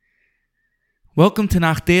Welcome to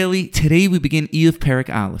Nach Daily. Today we begin Iyov Perek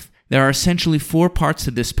Aleph. There are essentially 4 parts to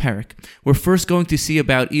this perek. We're first going to see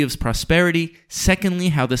about Iyov's prosperity, secondly,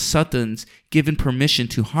 how the Satan's given permission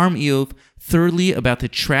to harm Iyov, thirdly, about the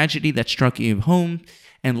tragedy that struck Iyov home,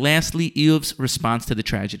 and lastly, Iyov's response to the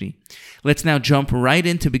tragedy. Let's now jump right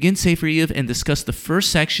in to begin Sefer Iyov and discuss the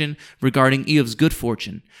first section regarding Iyov's good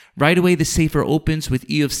fortune. Right away, the Sefer opens with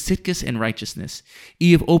Iyov's tzidkus and righteousness.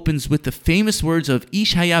 Iyov opens with the famous words of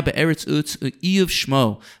Ish haya be'eretz Utz Iyov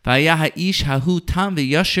shmo, v'haya ha'ish hahu tam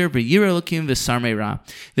v'yasher v'yireh Elokim v'sarmei ra.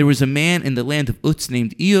 There was a man in the land of Utz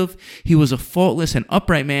named Iyov. He was a faultless and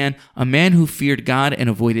upright man, a man who feared God and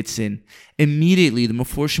avoided sin. Immediately, the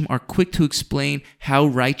Meforshim are quick to explain how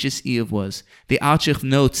righteous Iyov was. The Alshich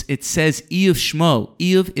notes, it says Iyov Shmo,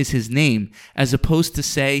 Iyov is his name, as opposed to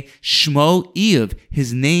say Shmo Iyov,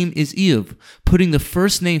 his name is Iyov. Putting the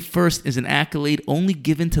first name first is an accolade only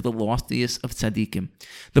given to the loftiest of tzaddikim.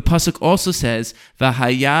 The pasuk also says,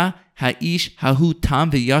 V'haya Ha'ish hahu tam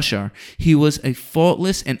v'yashar. He was a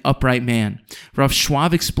faultless and upright man. Rav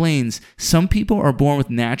Schwab explains, some people are born with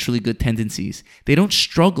naturally good tendencies. They don't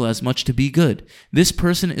struggle as much to be good. This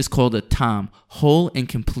person is called a tam, whole and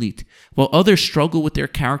complete, while others struggle with their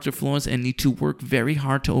character flaws and need to work very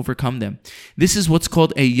hard to overcome them. This is what's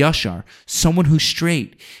called a yashar, someone who's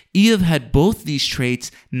straight. Iyov had both these traits.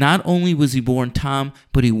 Not only was he born tam,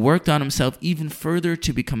 but he worked on himself even further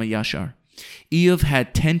to become a yashar. Iyov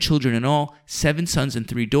had 10 children in all, 7 sons and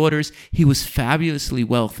 3 daughters. He was fabulously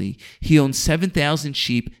wealthy. He owned 7,000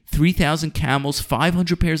 sheep, 3,000 camels,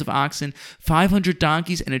 500 pairs of oxen, 500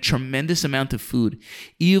 donkeys, and a tremendous amount of food.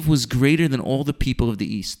 Iyov was greater than all the people of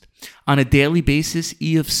the East. On a daily basis,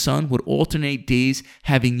 Iyov's son would alternate days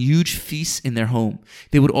having huge feasts in their home.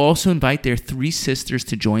 They would also invite their 3 sisters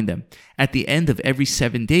to join them. At the end of every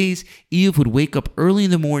 7 days, Iyov would wake up early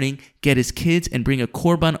in the morning, get his kids, and bring a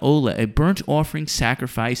korban olah, a burnt offering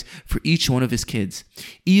sacrifice for each one of his kids.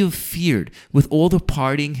 Iyov feared, with all the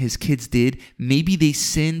partying his kids did, maybe they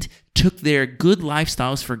sinned, took their good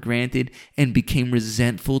lifestyles for granted, and became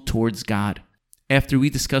resentful towards God. After we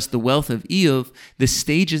discuss the wealth of Iyov, the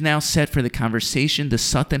stage is now set for the conversation the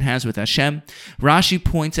Satan has with Hashem. Rashi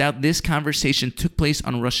points out this conversation took place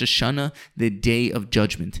on Rosh Hashanah, the day of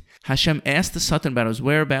judgment. Hashem asked the Satan about his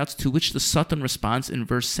whereabouts, to which the Satan responds in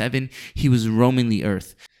verse 7, he was roaming the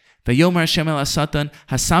earth. Vayomer Hashem el Satan,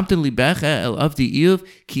 hasamtem libecha el avdi Iyov,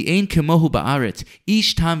 ki ein kemohu ba'aretz,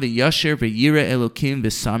 ish tam v'yasher v'yireh Elokim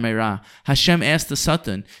v'sarmei ra. Hashem asked the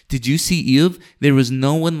Satan, did you see Iyov? There was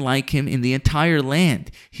no one like him in the entire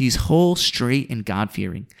land. He's whole, straight, and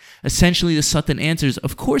God-fearing. Essentially, the Satan answers,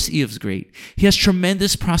 of course Iyov's great. He has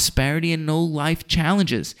tremendous prosperity and no life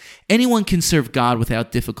challenges. Anyone can serve God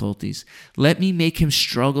without difficulties. Let me make him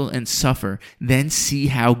struggle and suffer, then see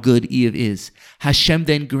how good Iyov is. Hashem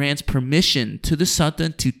then grants permission to the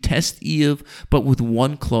Satan to test Iyov, but with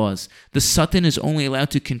one clause. The Satan is only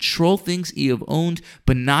allowed to control things Iyov owned,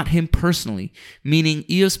 but not him personally, meaning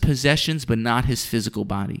Iyov's possessions, but not his physical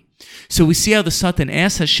body. So we see how the Satan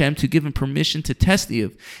asks Hashem to give him permission to test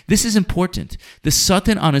Iyov. This is important. The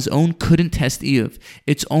Satan on his own couldn't test Iyov.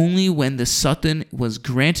 It's only when the Satan was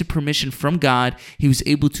granted permission from God, he was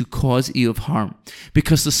able to cause Iyov harm.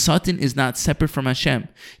 Because the Satan is not separate from Hashem.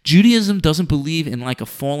 Judaism doesn't believe in like a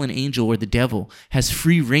fallen angel or the devil has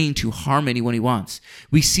free reign to harm anyone he wants.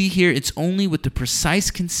 We see here it's only with the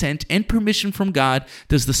precise consent and permission from God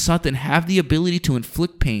does the Satan have the ability to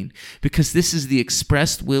inflict pain, because this is the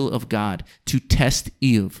expressed will of God, to test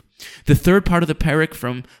Iyov. The third part of the perek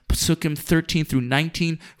from Pesukim 13 through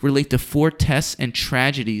 19 relate to 4 tests and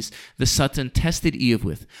tragedies the Satan tested Iyov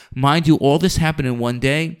with. Mind you, all this happened in one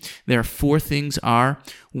day. There are 4 things are: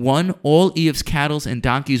 1, all Iyov's cattle and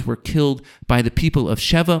donkeys were killed by the people of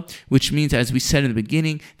Sheva, which means, as we said in the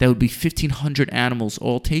beginning, that would be 1,500 animals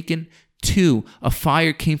all taken. 2, a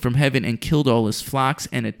fire came from heaven and killed all his flocks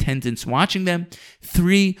and attendants watching them.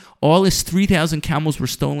 3, all his 3,000 camels were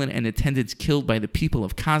stolen and attendants killed by the people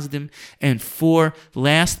of Kasdim. And 4,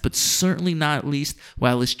 last but certainly not least,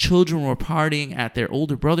 while his children were partying at their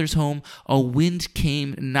older brother's home, a wind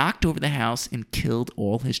came, knocked over the house, and killed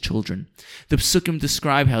all his children. The Pesukim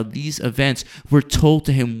describe how these events were told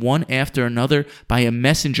to him one after another by a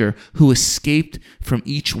messenger who escaped from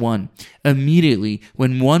each one. Immediately,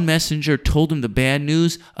 when one messenger told him the bad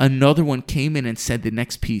news, another one came in and said the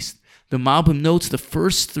next piece. The Malbim notes the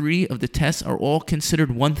first three of the tests are all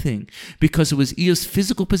considered one thing because it was Eov's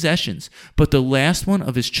physical possessions, but the last one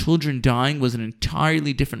of his children dying was an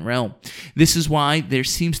entirely different realm. This is why there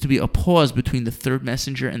seems to be a pause between the third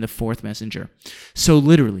messenger and the fourth messenger. So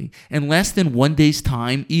literally, in less than 1 day's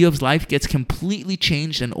time, Eov's life gets completely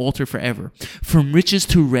changed and altered forever. From riches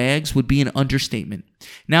to rags would be an understatement.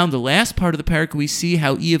 Now in the last part of the parak, we see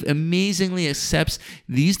how Eov amazingly accepts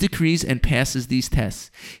these decrees and passes these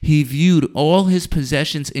tests. He viewed all his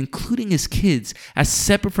possessions, including his kids, as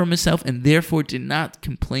separate from himself and therefore did not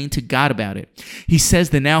complain to God about it. He says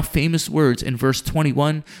the now famous words in verse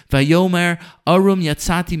 21, Vayomer arum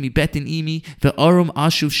yatzati mi betin imi ve'arum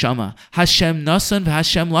ashuv shama Hashem nasan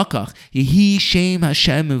v'Hashem lakach yehi shem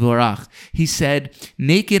Hashem mevorach. He said,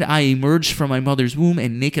 naked I emerged from my mother's womb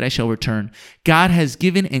and naked I shall return. God has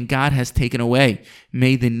given and God has taken away.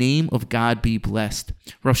 May the name of God be blessed.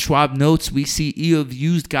 Rav Schwab notes we see Eov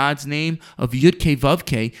used God's name of Yud-Kei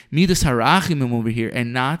Vav-Kei, Midas Harachimim over here,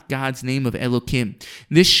 and not God's name of Elokim.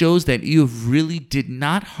 This shows that Eov really did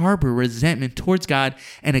not harbor resentment towards God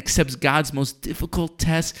and accepts God's most difficult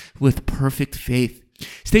test with perfect faith.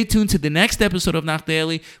 Stay tuned to the next episode of Nach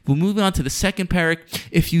Daily. We'll move on to the second parak.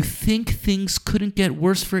 If you think things couldn't get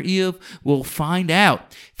worse for Eov, we'll find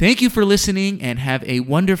out. Thank you for listening and have a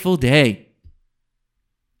wonderful day.